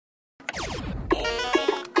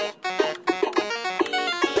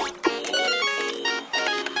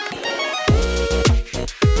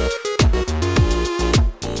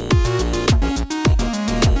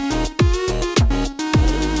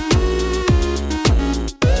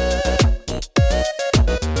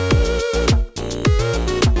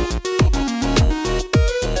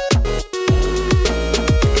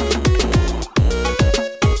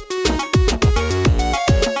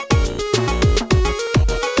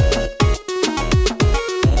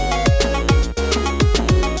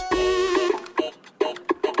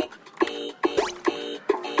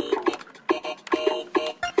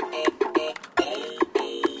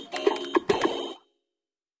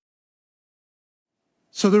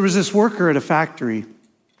So there was this worker at a factory,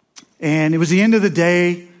 and it was the end of the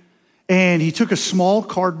day, and he took a small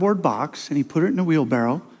cardboard box and he put it in a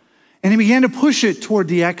wheelbarrow, and he began to push it toward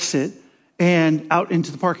the exit and out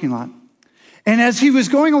into the parking lot. And as he was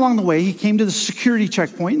going along the way, he came to the security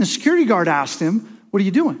checkpoint, and the security guard asked him, "What are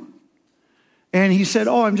you doing?" And he said,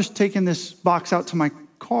 "Oh, I'm just taking this box out to my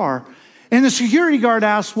car." And the security guard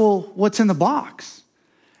asked, "Well, what's in the box?"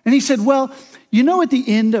 And he said, "Well, you know, at the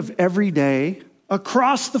end of every day,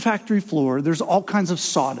 across the factory floor, there's all kinds of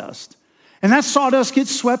sawdust. And that sawdust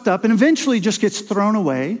gets swept up and eventually just gets thrown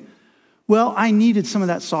away. Well, I needed some of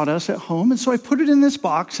that sawdust at home, and so I put it in this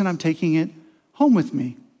box, and I'm taking it home with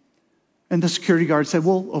me." And the security guard said,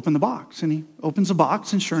 "Well, open the box." And he opens the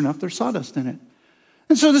box, and sure enough, there's sawdust in it.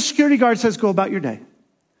 And so the security guard says, "Go about your day."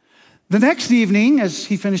 The next evening, as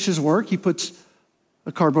he finishes work, he puts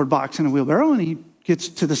a cardboard box in a wheelbarrow, and he gets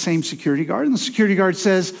to the same security guard, and the security guard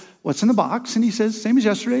says, "What's in the box?" And he says, "Same as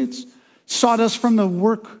yesterday, it's sawdust from the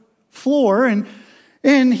work floor."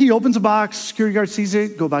 And he opens a box, security guard sees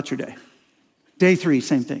it, "Go about your day." Day 3,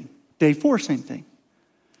 same thing. Day 4, same thing.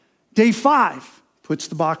 Day 5, puts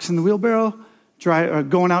the box in the wheelbarrow,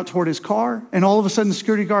 going out toward his car, and all of a sudden the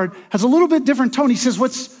security guard has a little bit different tone. He says,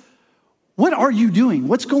 "What are you doing?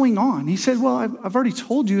 What's going on?" He said, "Well, I've already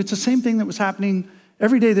told you, it's the same thing that was happening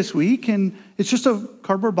every day this week, and it's just a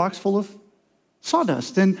cardboard box full of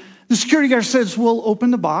sawdust." And the security guard says, "Well, open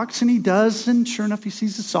the box," and he does, and sure enough, he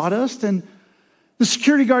sees the sawdust, and the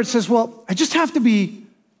security guard says, "Well, I just have to be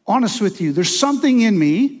honest with you. There's something in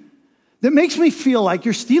me that makes me feel like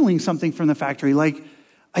you're stealing something from the factory. Like,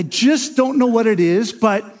 I just don't know what it is,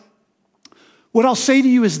 but what I'll say to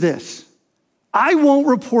you is this. I won't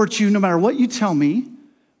report you no matter what you tell me,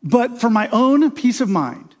 but for my own peace of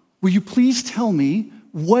mind, will you please tell me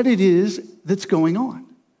what it is that's going on?"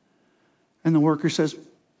 And the worker says,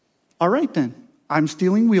 "All right then, I'm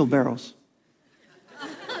stealing wheelbarrows."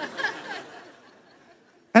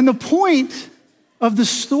 And the point of the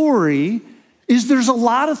story is there's a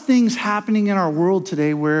lot of things happening in our world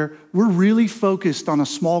today where we're really focused on a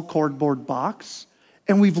small cardboard box,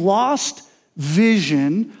 and we've lost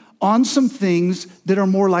vision on some things that are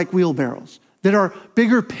more like wheelbarrows, that are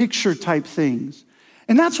bigger picture type things.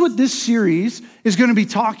 And that's what this series is going to be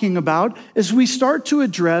talking about as we start to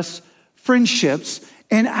address friendships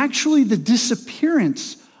and actually the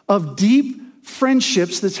disappearance of deep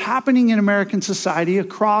friendships that's happening in American society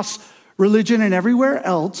across religion and everywhere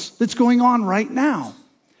else that's going on right now.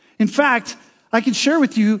 In fact, I can share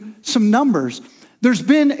with you some numbers. There's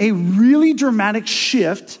been a really dramatic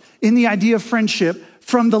shift in the idea of friendship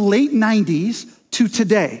from the late 90s to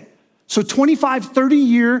today. So 25,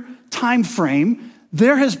 30-year time frame,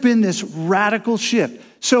 there has been this radical shift.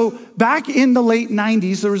 So back in the late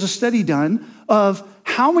 90s, there was a study done of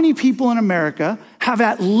how many people in America have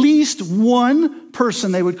at least one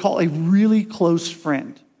person they would call a really close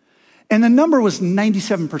friend. And the number was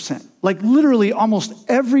 97%. Like literally almost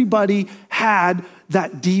everybody had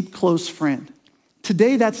that deep, close friend.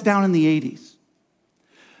 Today, that's down in the 80s.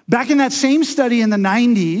 Back in that same study in the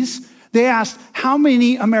 90s, they asked how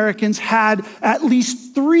many Americans had at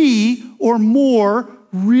least 3 or more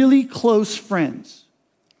really close friends.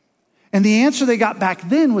 And the answer they got back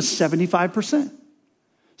then was 75%.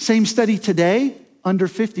 Same study today, under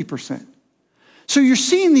 50%. So you're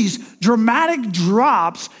seeing these dramatic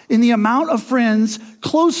drops in the amount of friends,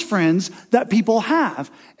 close friends, that people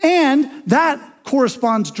have. And that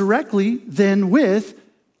corresponds directly then with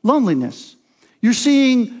loneliness. You're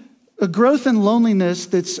seeing a growth in loneliness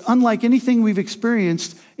that's unlike anything we've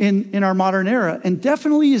experienced in our modern era, and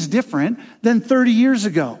definitely is different than 30 years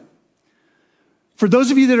ago. For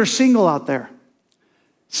those of you that are single out there,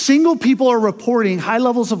 single people are reporting high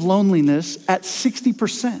levels of loneliness at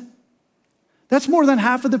 60%. That's more than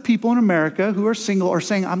half of the people in America who are single are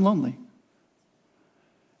saying, "I'm lonely."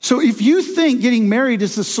 So if you think getting married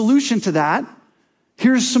is the solution to that,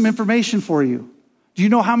 here's some information for you. Do you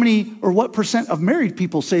know how many or what percent of married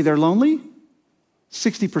people say they're lonely?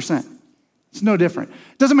 60%. It's no different.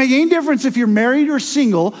 It doesn't make any difference if you're married or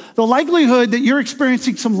single. The likelihood that you're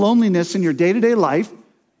experiencing some loneliness in your day-to-day life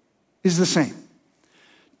is the same.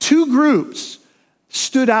 2 groups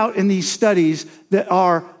stood out in these studies that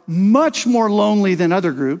are much more lonely than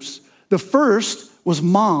other groups. The first was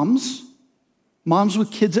moms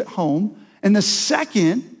with kids at home, and the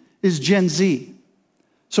second is Gen Z.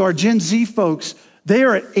 So our Gen Z folks, they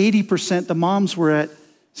are at 80%. The moms were at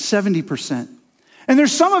 70%. And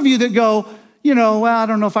there's some of you that go, well, I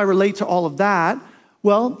don't know if I relate to all of that.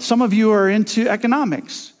 Well, some of you are into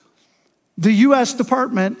economics. The U.S.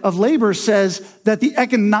 Department of Labor says that the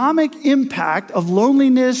economic impact of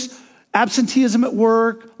loneliness Absenteeism at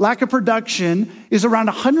work, lack of production is around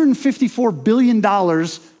 $154 billion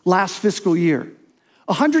last fiscal year.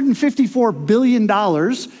 $154 billion,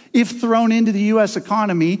 if thrown into the U.S.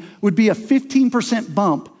 economy, would be a 15%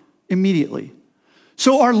 bump immediately.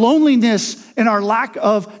 So our loneliness and our lack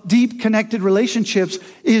of deep connected relationships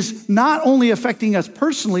is not only affecting us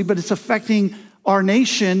personally, but it's affecting our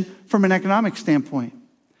nation from an economic standpoint.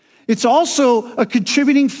 It's also a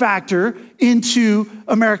contributing factor into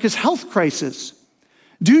America's health crisis.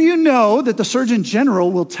 Do you know that the Surgeon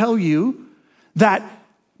General will tell you that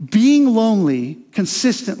being lonely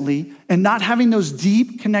consistently and not having those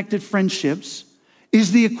deep connected friendships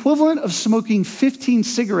is the equivalent of smoking 15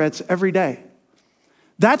 cigarettes every day?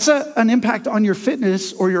 That's an impact on your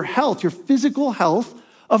fitness or your health, your physical health,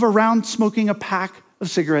 of around smoking a pack of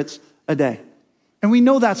cigarettes a day. And we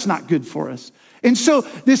know that's not good for us. And so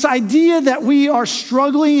this idea that we are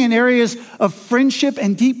struggling in areas of friendship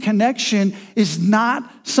and deep connection is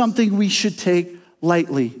not something we should take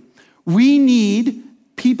lightly. We need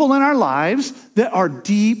people in our lives that are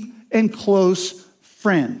deep and close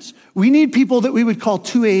friends. We need people that we would call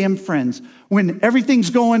 2 a.m. friends. When everything's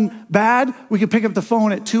going bad, we can pick up the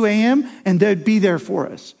phone at 2 a.m. and they'd be there for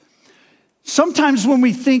us. Sometimes when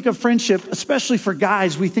we think of friendship, especially for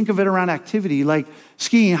guys, we think of it around activity like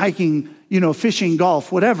skiing, hiking, fishing,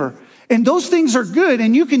 golf, whatever. And those things are good,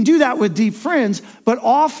 and you can do that with deep friends, but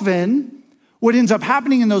often what ends up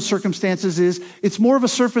happening in those circumstances is it's more of a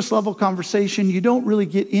surface level conversation. You don't really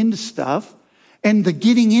get into stuff, and the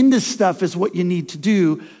getting into stuff is what you need to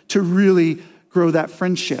do to really grow that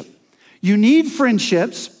friendship. You need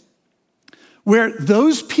friendships where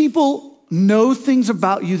those people know things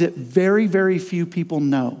about you that very, very few people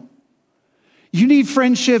know. You need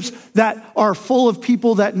friendships that are full of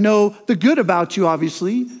people that know the good about you,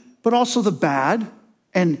 obviously, but also the bad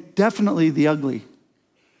and definitely the ugly.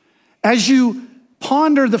 As you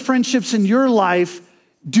ponder the friendships in your life,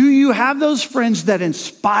 do you have those friends that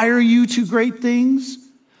inspire you to great things?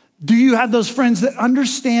 Do you have those friends that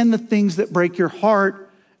understand the things that break your heart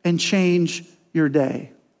and change your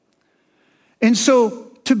day? And so,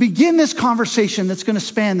 to begin this conversation that's going to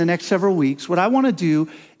span the next several weeks, what I want to do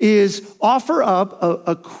is offer up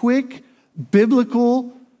a quick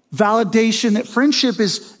biblical validation that friendship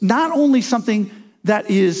is not only something that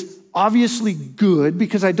is obviously good,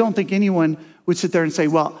 because I don't think anyone would sit there and say,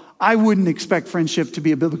 well, I wouldn't expect friendship to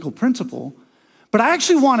be a biblical principle, but I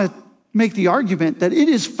actually want to make the argument that it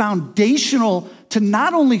is foundational to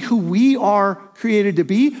not only who we are created to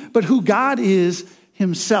be, but who God is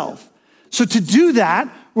himself. So to do that,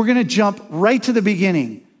 we're going to jump right to the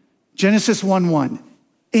beginning. Genesis 1:1.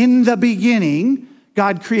 In the beginning,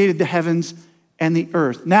 God created the heavens and the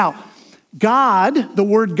earth. Now, God, the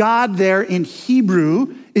word God there in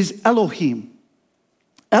Hebrew is Elohim.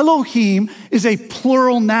 Elohim is a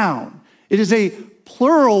plural noun. It is a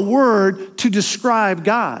plural word to describe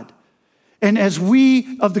God. And as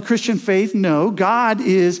we of the Christian faith know, God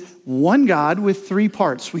is one God with three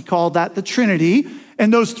parts. We call that the Trinity.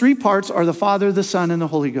 And those three parts are the Father, the Son, and the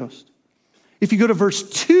Holy Ghost. If you go to verse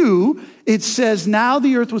 2, it says, now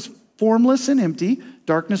the earth was formless and empty.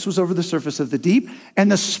 Darkness was over the surface of the deep,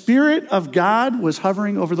 and the Spirit of God was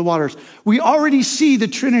hovering over the waters. We already see the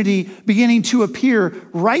Trinity beginning to appear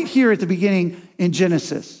right here at the beginning in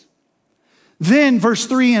Genesis. Then verse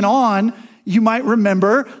 3 and on, you might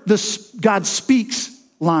remember the God speaks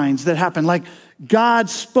lines that happen. Like God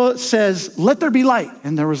says, let there be light,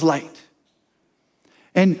 and there was light.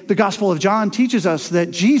 And the Gospel of John teaches us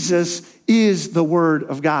that Jesus is the Word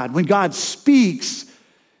of God. When God speaks,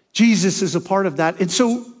 Jesus is a part of that. And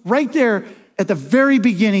so right there at the very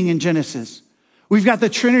beginning in Genesis, we've got the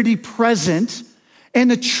Trinity present.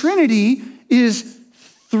 And the Trinity is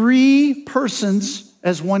three persons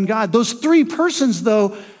as one God. Those three persons,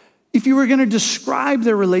 though, if you were going to describe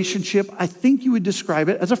their relationship, I think you would describe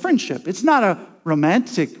it as a friendship. It's not a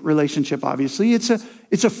romantic relationship, obviously. It's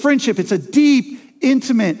a friendship. It's a deep,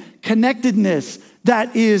 intimate connectedness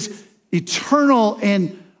that is eternal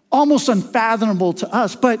and almost unfathomable to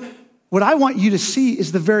us. But what I want you to see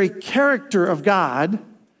is the very character of God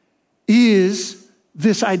is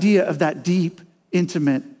this idea of that deep,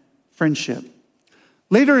 intimate friendship.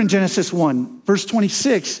 Later in Genesis 1, verse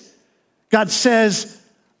 26, God says,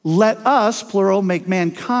 let us, plural, make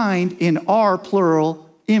mankind in our, plural,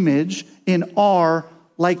 image, in our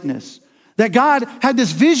likeness. That God had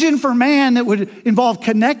this vision for man that would involve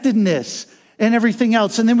connectedness and everything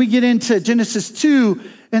else. And then we get into Genesis 2,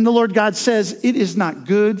 and the Lord God says, it is not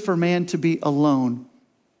good for man to be alone.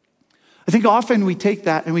 I think often we take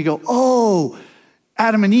that and we go, oh,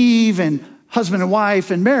 Adam and Eve and husband and wife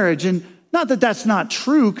and marriage. And Not that that's not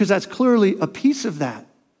true, because that's clearly a piece of that.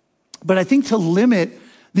 But I think to limit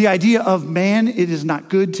the idea of man, it is not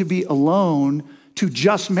good to be alone, to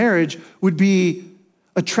just marriage would be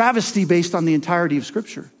a travesty based on the entirety of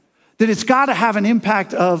Scripture. That it's got to have an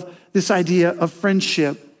impact of this idea of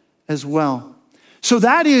friendship as well. So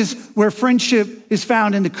that is where friendship is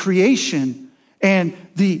found in the creation and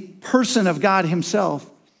the person of God himself.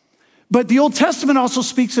 But the Old Testament also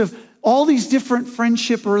speaks of all these different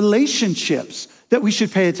friendship relationships that we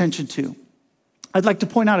should pay attention to. I'd like to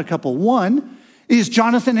point out a couple. One is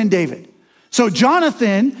Jonathan and David. So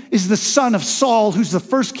Jonathan is the son of Saul, who's the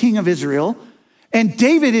first king of Israel, and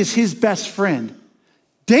David is his best friend.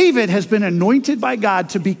 David has been anointed by God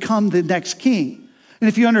to become the next king. And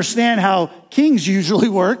if you understand how kings usually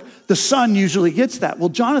work, the son usually gets that. Well,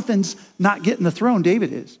 Jonathan's not getting the throne,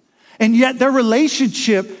 David is. And yet their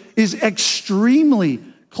relationship is extremely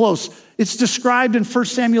close. It's described in 1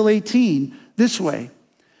 Samuel 18 this way.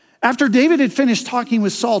 After David had finished talking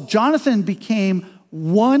with Saul, Jonathan became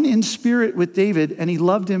one in spirit with David, and he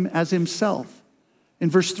loved him as himself. In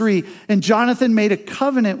verse 3, and Jonathan made a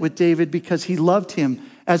covenant with David because he loved him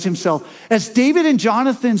as himself. As David and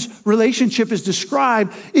Jonathan's relationship is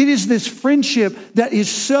described, it is this friendship that is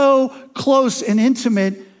so close and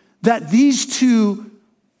intimate that these two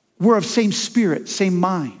were of same spirit, same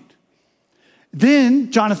mind.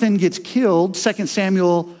 Then Jonathan gets killed, 2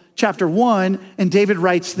 Samuel chapter 1, and David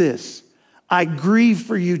writes this, I grieve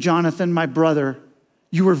for you, Jonathan, my brother.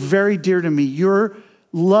 You were very dear to me. Your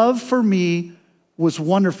love for me was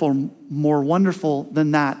wonderful, more wonderful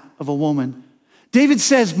than that of a woman. David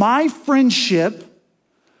says, my friendship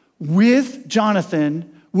with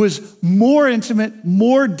Jonathan was more intimate,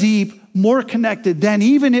 more deep, more connected than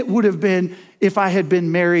even it would have been if I had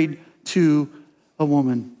been married to a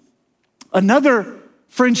woman. Another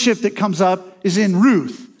friendship that comes up is in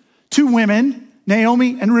Ruth. Two women,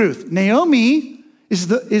 Naomi and Ruth. Naomi is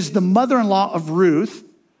the mother-in-law of Ruth.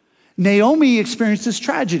 Naomi experienced this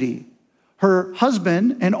tragedy. Her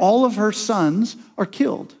husband and all of her sons are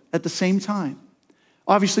killed at the same time.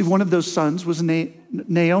 Obviously, one of those sons was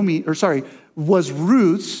was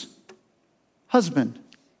Ruth's husband.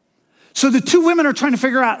 So the two women are trying to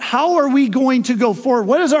figure out, how are we going to go forward?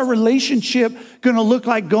 What is our relationship going to look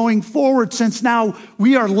like going forward, since now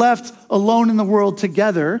we are left alone in the world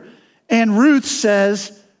together? And Ruth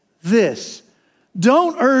says this,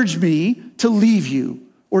 don't urge me to leave you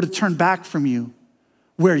or to turn back from you.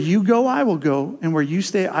 Where you go, I will go, and where you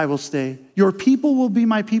stay, I will stay. Your people will be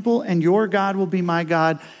my people, and your God will be my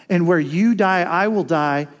God. And where you die, I will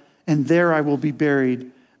die, and there I will be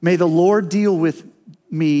buried. May the Lord deal with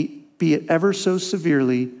me, be it ever so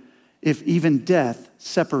severely, if even death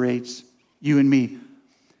separates you and me.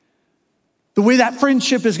 The way that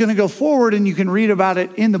friendship is going to go forward, and you can read about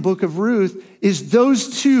it in the book of Ruth, is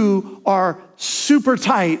those two are super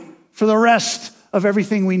tight for the rest of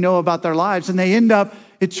everything we know about their lives. And they end up,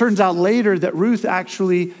 it turns out later that Ruth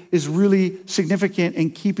actually is really significant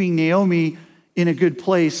in keeping Naomi in a good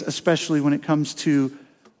place, especially when it comes to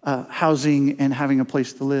housing and having a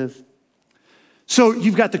place to live. So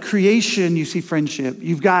you've got the creation, you see friendship.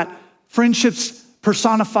 You've got friendships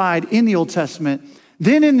personified in the Old Testament.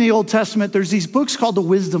 Then in the Old Testament, there's these books called the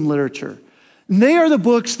wisdom literature. And they are the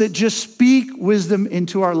books that just speak wisdom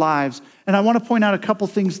into our lives. And I want to point out a couple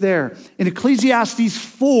things there. In Ecclesiastes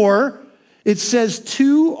 4, it says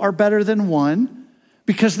 2 are better than 1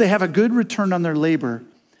 because they have a good return on their labor.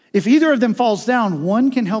 If either of them falls down,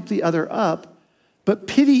 one can help the other up, but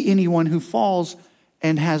pity anyone who falls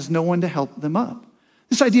and has no one to help them up.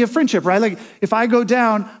 This idea of friendship, right? Like if I go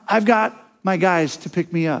down, I've got my guys to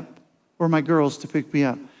pick me up or my girls to pick me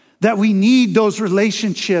up. That we need those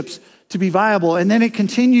relationships to be viable. And then it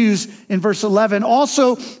continues in verse 11.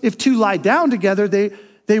 Also, if two lie down together,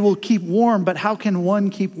 they will keep warm. But how can one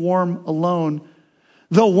keep warm alone?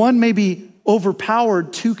 Though one may be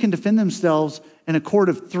overpowered, two can defend themselves, and a cord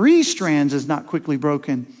of 3 strands is not quickly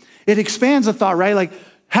broken. It expands the thought, right? Like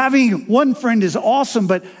having one friend is awesome,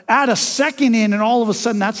 but add a second in, and all of a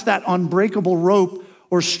sudden that's that unbreakable rope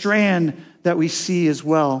or strand that we see as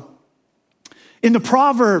well. In the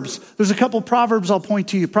Proverbs, there's a couple Proverbs I'll point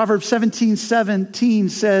to you. Proverbs 17:17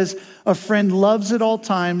 says, a friend loves at all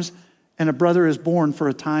times, and a brother is born for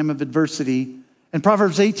a time of adversity. And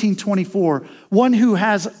Proverbs 18:24, one who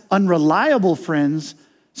has unreliable friends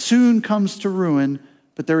soon comes to ruin,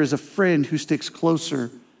 but there is a friend who sticks closer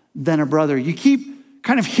than a brother. You keep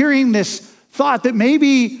kind of hearing this thought that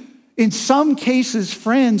maybe in some cases,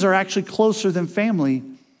 friends are actually closer than family.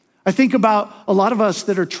 I think about a lot of us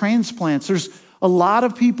that are transplants. There's a lot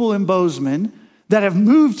of people in Bozeman that have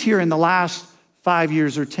moved here in the last 5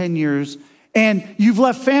 years or 10 years, and you've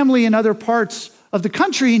left family in other parts of the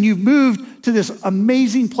country and you've moved to this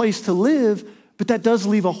amazing place to live, but that does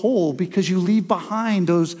leave a hole because you leave behind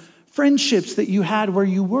those friendships that you had where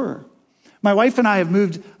you were. My wife and I have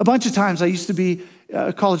moved a bunch of times. I used to be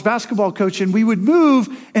a college basketball coach, and we would move,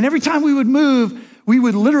 and every time we would move, we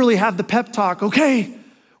would literally have the pep talk, okay,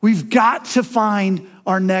 we've got to find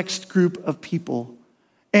our next group of people.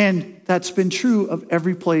 And that's been true of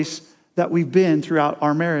every place that we've been throughout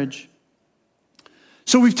our marriage.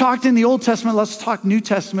 So we've talked in the Old Testament, let's talk New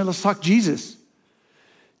Testament, let's talk Jesus.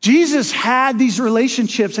 Jesus had these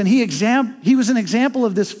relationships, and he was an example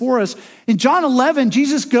of this for us. In John 11,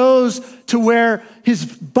 Jesus goes to where his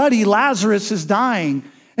buddy Lazarus is dying.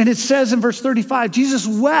 And it says in verse 35, Jesus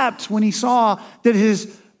wept when he saw that his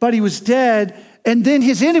buddy was dead. And then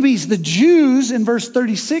his enemies, the Jews, in verse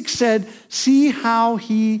 36 said, see how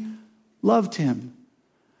he loved him.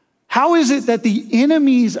 How is it that the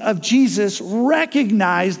enemies of Jesus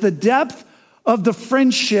recognize the depth of the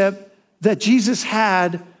friendship that Jesus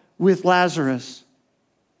had with Lazarus?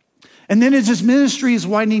 And then as his ministry is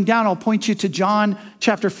winding down, I'll point you to John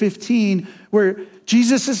chapter 15, where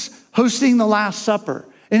Jesus is hosting the Last Supper.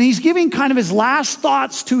 And he's giving kind of his last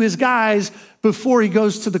thoughts to his guys before he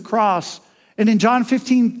goes to the cross. And in John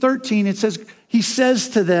 15:13, it says, he says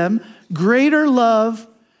to them, greater love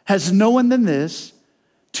has no one than this,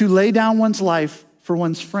 to lay down one's life for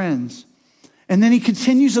one's friends. And then he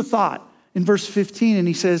continues a thought in verse 15, and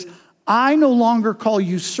he says, I no longer call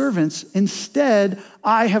you servants. Instead,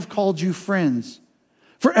 I have called you friends.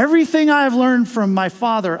 For everything I have learned from my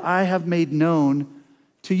Father, I have made known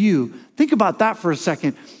to you. Think about that for a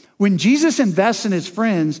second. When Jesus invests in his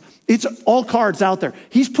friends, it's all cards out there.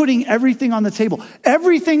 He's putting everything on the table.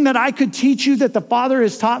 Everything that I could teach you that the Father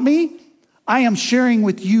has taught me, I am sharing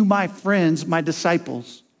with you, my friends, my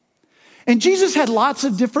disciples. And Jesus had lots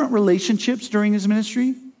of different relationships during his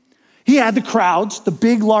ministry. He had the crowds, the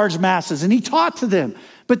big, large masses, and he taught to them.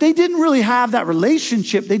 But they didn't really have that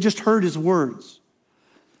relationship. They just heard his words.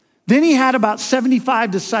 Then he had about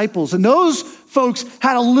 75 disciples, and those folks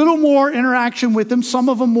had a little more interaction with him, some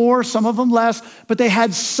of them more, some of them less, but they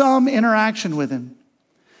had some interaction with him.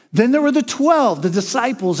 Then there were the 12, the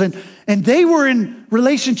disciples, and they were in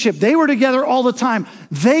relationship. They were together all the time.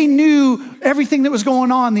 They knew everything that was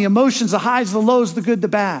going on, the emotions, the highs, the lows, the good, the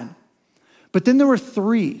bad. But then there were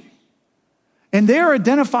 3, and they are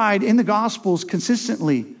identified in the Gospels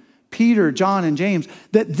consistently, Peter, John, and James,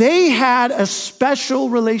 that they had a special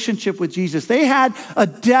relationship with Jesus. They had a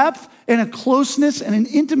depth and a closeness and an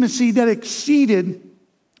intimacy that exceeded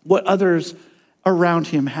what others around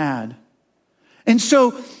him had. And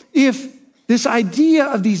so if this idea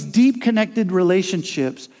of these deep connected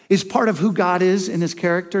relationships is part of who God is in his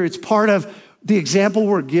character, it's part of the example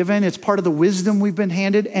we're given, it's part of the wisdom we've been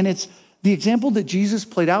handed, and it's the example that Jesus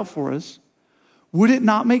played out for us, would it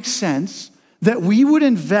not make sense that we would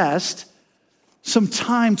invest some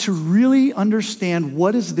time to really understand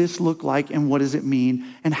what does this look like and what does it mean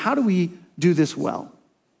and how do we do this well?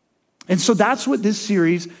 And so that's what this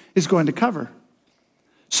series is going to cover.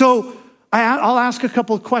 So I'll ask a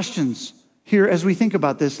couple of questions here as we think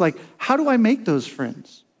about this. Like, how do I make those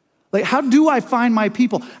friends? Like, how do I find my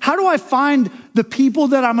people? How do I find the people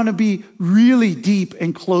that I'm going to be really deep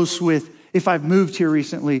and close with if I've moved here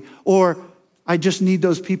recently, or I just need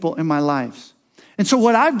those people in my lives? And so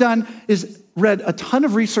what I've done is read a ton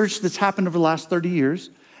of research that's happened over the last 30 years,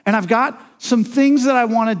 and I've got some things that I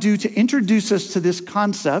want to do to introduce us to this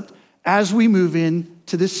concept as we move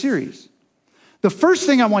into this series. The first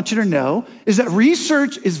thing I want you to know is that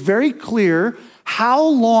research is very clear how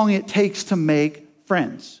long it takes to make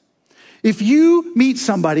friends. If you meet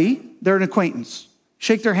somebody, they're an acquaintance,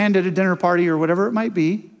 shake their hand at a dinner party or whatever it might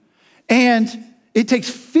be, and it takes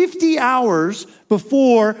 50 hours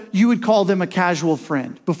before you would call them a casual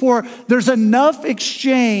friend, before there's enough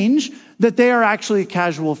exchange that they are actually a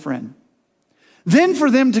casual friend. Then for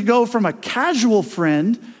them to go from a casual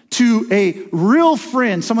friend to a real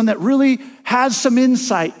friend, someone that really has some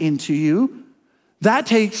insight into you, that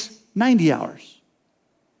takes 90 hours.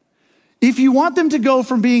 If you want them to go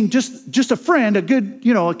from being just a friend, a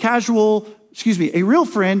real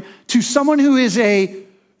friend, to someone who is a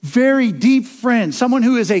very deep friend, someone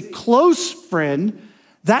who is a close friend,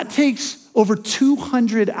 that takes over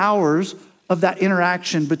 200 hours of that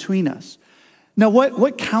interaction between us. Now,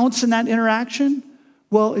 what counts in that interaction?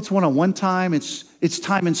 Well, it's one-on-one time. It's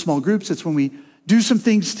time in small groups. It's when we do some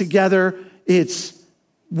things together. It's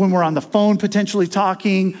when we're on the phone potentially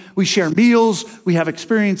talking. We share meals. We have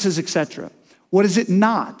experiences, etc. What is it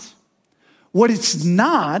not? What it's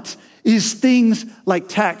not is things like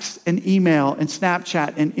text and email and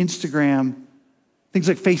Snapchat and Instagram, things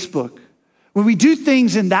like Facebook. When we do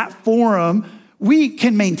things in that forum, we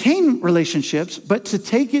can maintain relationships, but to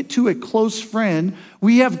take it to a close friend,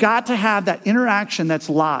 we have got to have that interaction that's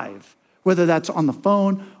live, whether that's on the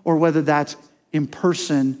phone or whether that's in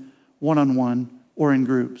person, one-on-one, or in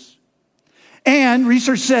groups. And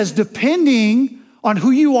research says, depending on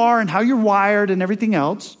who you are and how you're wired and everything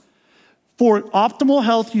else, for optimal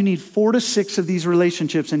health, you need 4 to 6 of these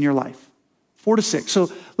relationships in your life. 4 to 6.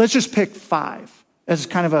 So let's just pick 5 as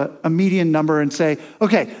kind of a median number and say,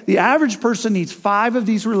 okay, the average person needs 5 of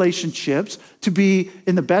these relationships to be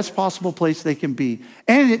in the best possible place they can be.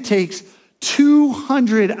 And it takes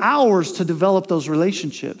 200 hours to develop those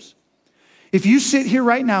relationships. If you sit here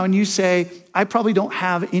right now and you say, I probably don't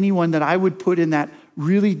have anyone that I would put in that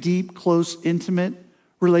really deep, close, intimate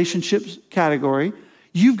relationships category,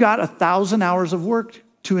 you've got 1,000 hours of work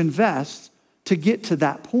to invest to get to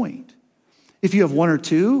that point. If you have 1 or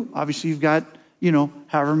 2, obviously you've got,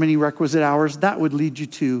 however many requisite hours that would lead you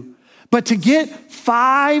to. But to get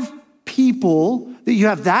 5 people that you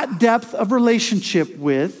have that depth of relationship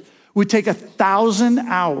with would take 1,000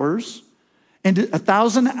 hours. And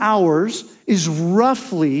 1,000 hours is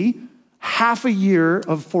roughly half a year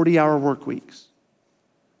of 40-hour work weeks.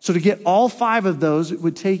 So to get all 5 of those, it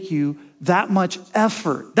would take you that much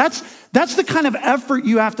effort. That's the kind of effort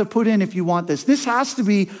you have to put in if you want this. This has to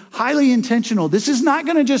be highly intentional. This is not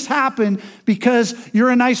going to just happen because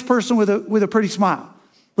you're a nice person with a pretty smile.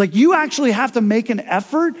 Like, you actually have to make an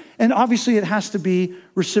effort, and obviously it has to be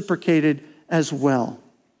reciprocated as well.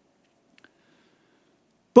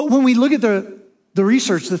 But when we look at the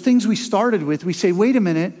research, the things we started with, we say, wait a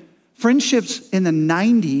minute, friendships in the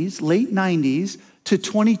 90s, late 90s to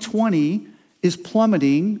 2020 is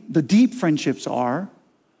plummeting. The deep friendships are.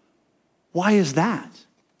 Why is that?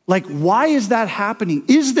 Like, why is that happening?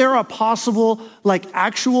 Is there a possible,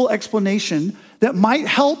 actual explanation that might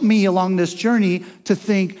help me along this journey to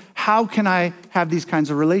think, how can I have these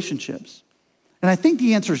kinds of relationships? And I think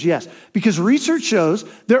the answer is yes, because research shows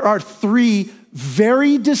there are 3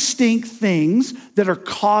 very distinct things that are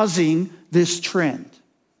causing this trend.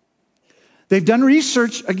 They've done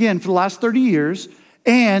research, again, for the last 30 years,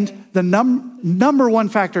 and the number one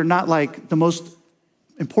factor, not like the most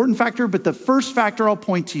important factor, but the first factor I'll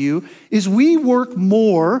point to you is we work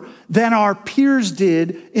more than our peers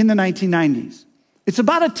did in the 1990s. It's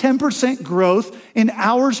about a 10% growth in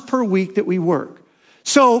hours per week that we work.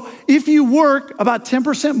 So if you work about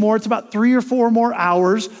 10% more, it's about 3 or 4 more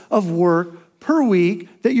hours of work per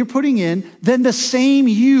week that you're putting in than the same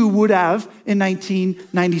you would have in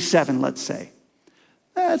 1997, let's say.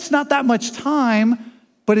 It's not that much time,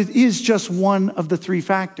 but it is just one of the 3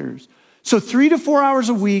 factors. So 3 to 4 hours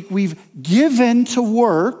a week we've given to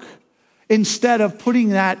work instead of putting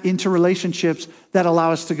that into relationships that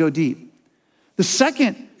allow us to go deep. The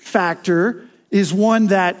second factor is one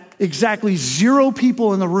that exactly 0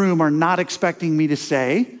 people in the room are not expecting me to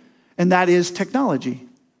say, and that is technology.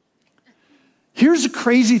 Here's a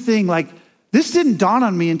crazy thing, this didn't dawn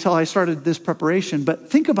on me until I started this preparation, but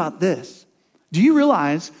think about this. Do you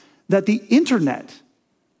realize that the internet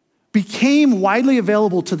became widely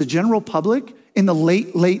available to the general public in the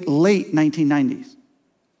late 1990s?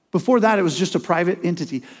 Before that, it was just a private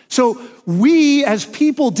entity. So we as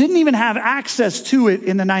people didn't even have access to it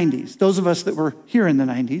in the 90s. Those of us that were here in the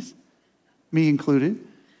 90s, me included.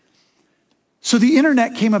 So the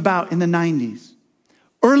internet came about in the 90s.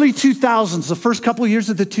 Early 2000s, the first couple of years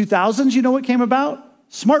of the 2000s, you know what came about?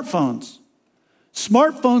 Smartphones.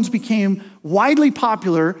 Smartphones became widely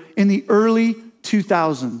popular in the early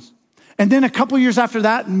 2000s. And then a couple of years after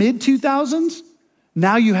that, mid-2000s,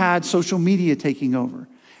 now you had social media taking over.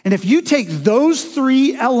 And if you take those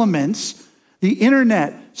 3 elements, the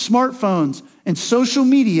internet, smartphones, and social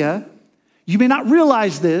media, you may not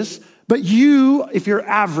realize this, but you, if you're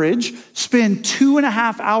average, spend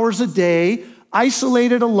 2.5 hours a day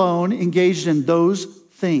isolated, alone, engaged in those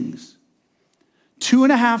things.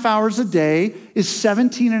 2.5 hours a day is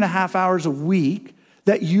 17.5 hours a week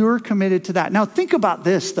that you're committed to that. Now think about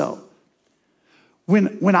this though.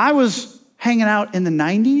 When I was hanging out in the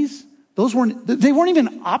 90s, they weren't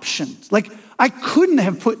even options. I couldn't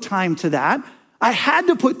have put time to that. I had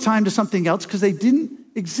to put time to something else because they didn't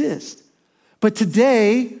exist. But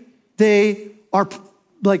today, they are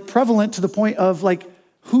prevalent to the point of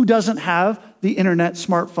who doesn't have the internet,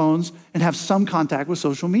 smartphones, and have some contact with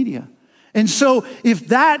social media. And so if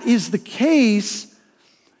that is the case,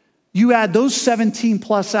 you add those 17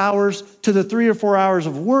 plus hours to the 3 or 4 hours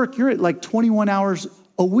of work, you're at 21 hours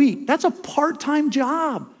a week. That's a part-time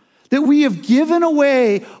job. that we have given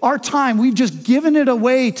away our time. We've just given it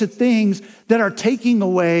away to things that are taking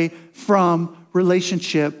away from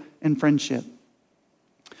relationship and friendship.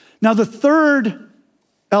 Now, the third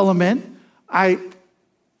element, I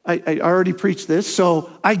already preached this, so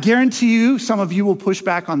I guarantee you some of you will push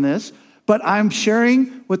back on this, but I'm sharing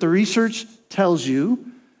what the research tells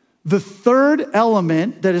you. The third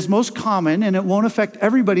element that is most common, and it won't affect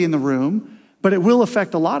everybody in the room, but it will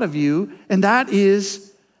affect a lot of you, and that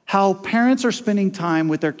is how parents are spending time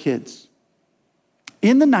with their kids.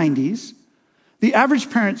 In the 90s, the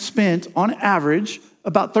average parent spent, on average,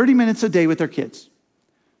 about 30 minutes a day with their kids.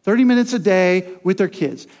 30 minutes a day with their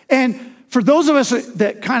kids. And for those of us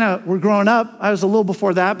that kind of were growing up, I was a little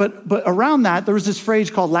before that, but around that, there was this phrase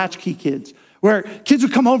called latchkey kids, where kids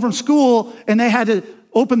would come home from school and they had to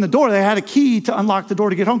open the door. They had a key to unlock the door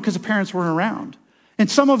to get home because the parents weren't around. And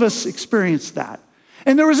some of us experienced that.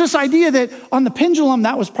 And there was this idea that on the pendulum,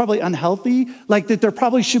 that was probably unhealthy, like that there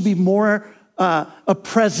probably should be more a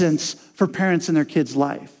presence for parents in their kids'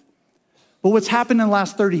 life. But what's happened in the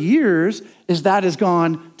last 30 years is that has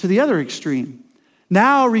gone to the other extreme.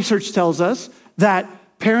 Now research tells us that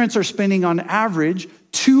parents are spending on average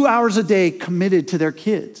 2 hours a day committed to their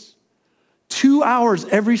kids. 2 hours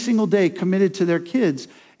every single day committed to their kids.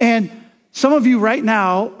 And some of you right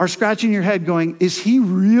now are scratching your head going, is he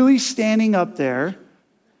really standing up there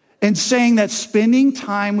and saying that spending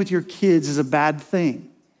time with your kids is a bad thing?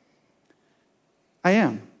 I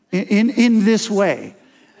am, in this way.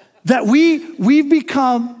 That we've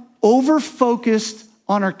become over-focused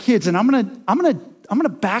on our kids. And I'm gonna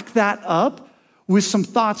back that up with some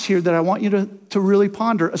thoughts here that I want you to really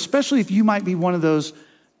ponder, especially if you might be one of those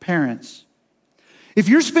parents. If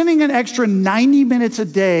you're spending an extra 90 minutes a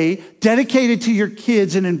day dedicated to your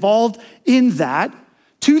kids and involved in that,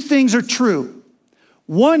 two things are true.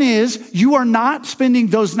 One is you are not spending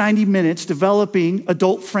those 90 minutes developing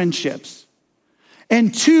adult friendships.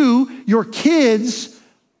 And two, your kids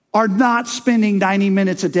are not spending 90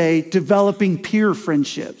 minutes a day developing peer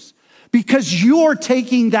friendships because you're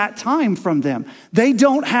taking that time from them. They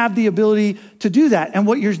don't have the ability to do that. And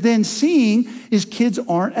what you're then seeing is kids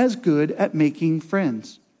aren't as good at making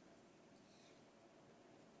friends.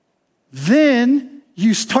 Then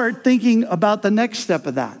you start thinking about the next step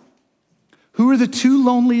of that. Who are the two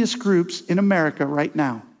loneliest groups in America right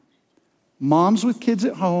now? Moms with kids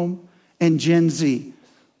at home and Gen Z.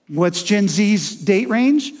 What's Gen Z's date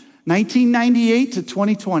range? 1998 to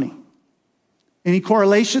 2020. Any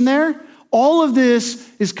correlation there? All of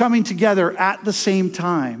this is coming together at the same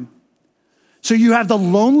time. So you have the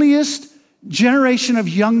loneliest generation of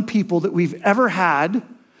young people that we've ever had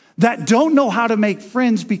that don't know how to make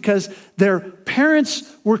friends because their parents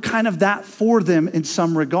were kind of that for them in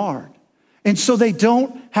some regard. And so they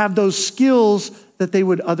don't have those skills that they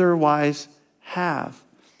would otherwise have.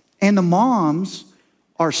 And the moms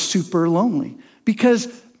are super lonely because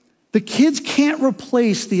the kids can't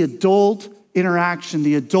replace the adult interaction,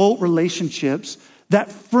 the adult relationships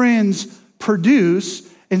that friends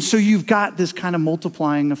produce. And so you've got this kind of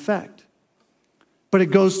multiplying effect. But it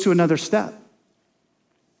goes to another step.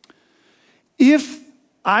 If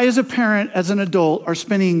I, as a parent, as an adult, are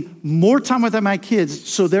spending more time with my kids,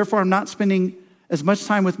 so therefore I'm not spending as much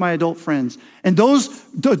time with my adult friends, and those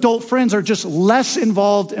adult friends are just less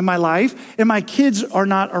involved in my life, and my kids are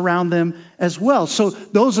not around them as well. So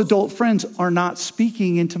those adult friends are not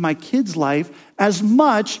speaking into my kids' life as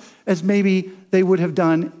much as maybe they would have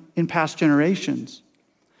done in past generations.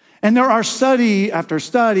 And there are study after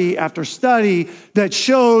study after study that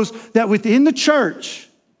shows that within the church,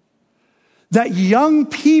 that young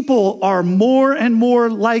people are more and more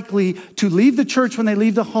likely to leave the church when they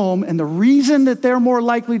leave the home. And the reason that they're more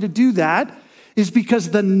likely to do that is because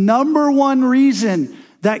the number one reason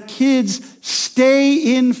that kids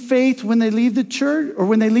stay in faith when they leave the church or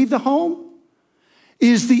when they leave the home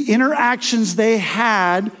is the interactions they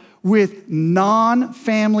had with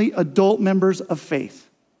non-family adult members of faith.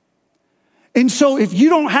 And so if you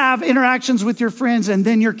don't have interactions with your friends and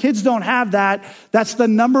then your kids don't have that, that's the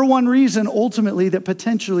number one reason ultimately that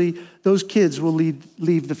potentially those kids will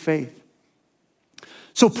leave the faith.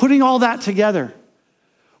 So putting all that together,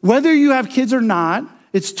 whether you have kids or not,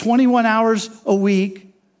 it's 21 hours a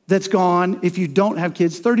week that's gone if you don't have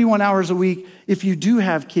kids, 31 hours a week if you do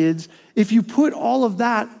have kids. If you put all of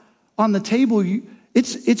that on the table,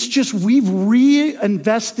 it's just we've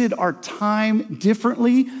reinvested our time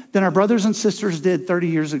differently than our brothers and sisters did 30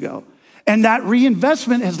 years ago. And that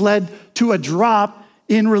reinvestment has led to a drop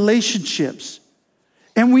in relationships.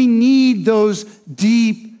 And we need those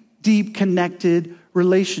deep, deep connected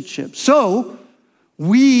relationships. So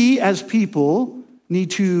we as people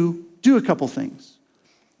need to do a couple things.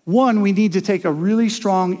 One, we need to take a really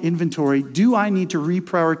strong inventory. Do I need to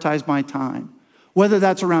reprioritize my time? Whether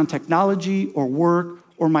that's around technology or work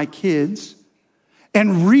or my kids,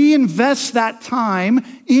 and reinvest that time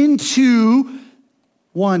into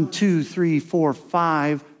 1, 2, 3, 4,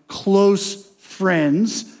 5 close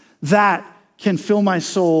friends that can fill my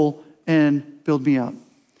soul and build me up.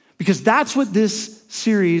 Because that's what this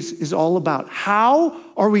series is all about. How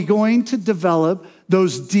are we going to develop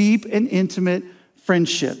those deep and intimate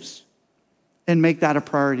friendships and make that a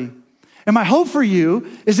priority? And my hope for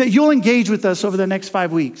you is that you'll engage with us over the next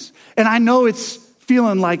 5 weeks. And I know it's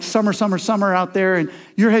feeling like summer out there, and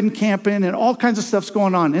you're heading camping and all kinds of stuff's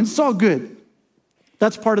going on. And it's all good.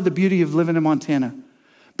 That's part of the beauty of living in Montana.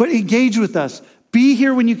 But engage with us. Be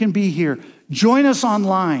here when you can be here. Join us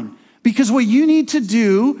online. Because what you need to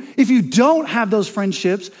do, if you don't have those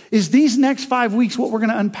friendships, is these next 5 weeks, what we're going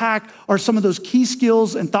to unpack are some of those key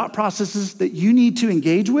skills and thought processes that you need to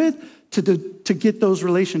engage with to get those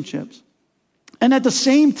relationships. And at the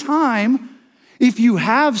same time, if you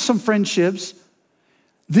have some friendships,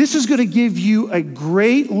 this is going to give you a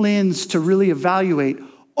great lens to really evaluate,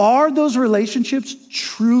 are those relationships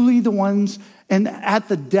truly the ones and at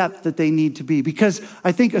the depth that they need to be? Because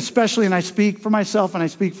I think especially, and I speak for myself and I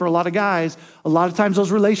speak for a lot of guys, a lot of times those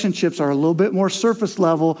relationships are a little bit more surface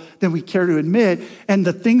level than we care to admit. And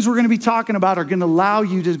the things we're going to be talking about are going to allow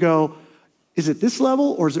you to go, is it this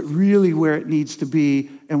level or is it really where it needs to be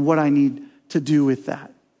and what I need to do with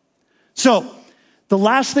that? So the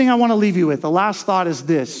last thing I want to leave you with, the last thought is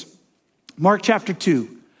this. Mark chapter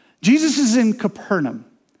 2. Jesus is in Capernaum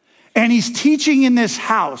and he's teaching in this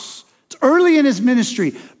house. It's early in his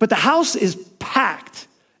ministry, but the house is packed,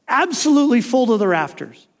 absolutely full to the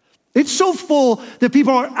rafters. It's so full that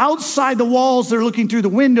people are outside the walls. They're looking through the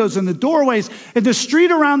windows and the doorways, and the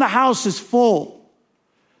street around the house is full.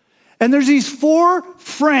 And there's these 4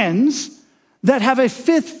 friends that have a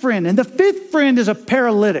 5th friend, and the 5th friend is a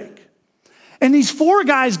paralytic. And these 4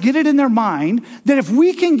 guys get it in their mind that if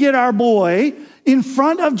we can get our boy in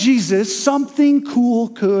front of Jesus, something cool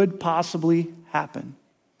could possibly happen.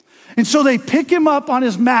 And so they pick him up on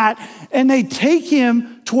his mat and they take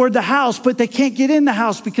him toward the house, but they can't get in the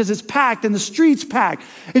house because it's packed and the street's packed.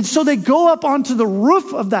 And so they go up onto the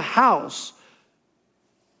roof of the house.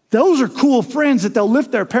 Those are cool friends that they'll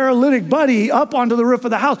lift their paralytic buddy up onto the roof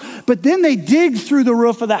of the house. But then they dig through the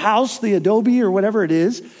roof of the house, the adobe or whatever it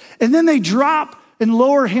is, and then they drop and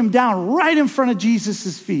lower him down right in front of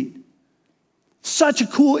Jesus' feet. Such a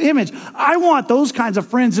cool image. I want those kinds of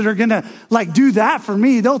friends that are going to do that for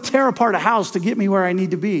me. They'll tear apart a house to get me where I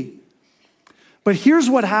need to be. But here's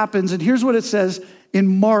what happens, and here's what it says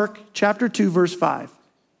in Mark chapter 2, verse 5.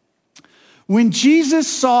 When Jesus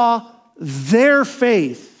saw their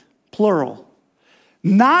faith, plural,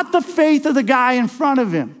 not the faith of the guy in front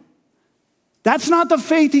of him. That's not the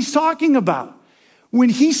faith he's talking about. When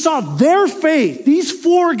he saw their faith, these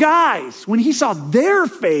 4 guys, when he saw their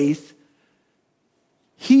faith,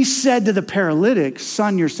 he said to the paralytic,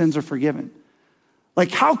 son, your sins are forgiven.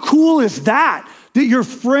 How cool is that? That your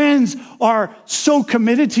friends are so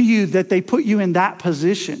committed to you that they put you in that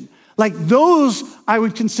position. Those I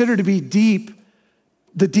would consider to be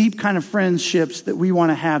the deep kind of friendships that we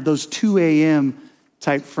want to have, those 2 a.m.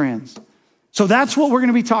 type friends. So that's what we're going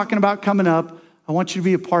to be talking about coming up. I want you to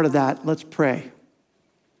be a part of that. Let's pray.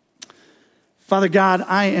 Father God,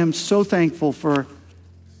 I am so thankful for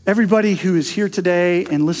everybody who is here today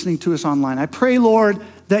and listening to us online. I pray, Lord,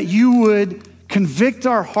 that you would convict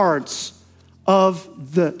our hearts of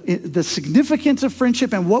the significance of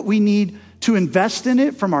friendship and what we need to invest in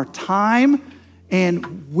it from our time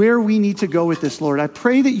and where we need to go with this, Lord. I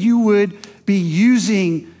pray that you would be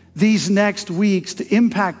using these next weeks to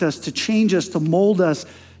impact us, to change us, to mold us,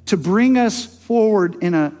 to bring us forward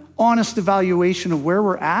in an honest evaluation of where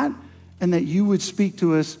we're at, and that you would speak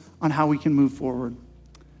to us on how we can move forward.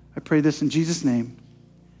 I pray this in Jesus' name.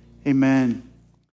 Amen.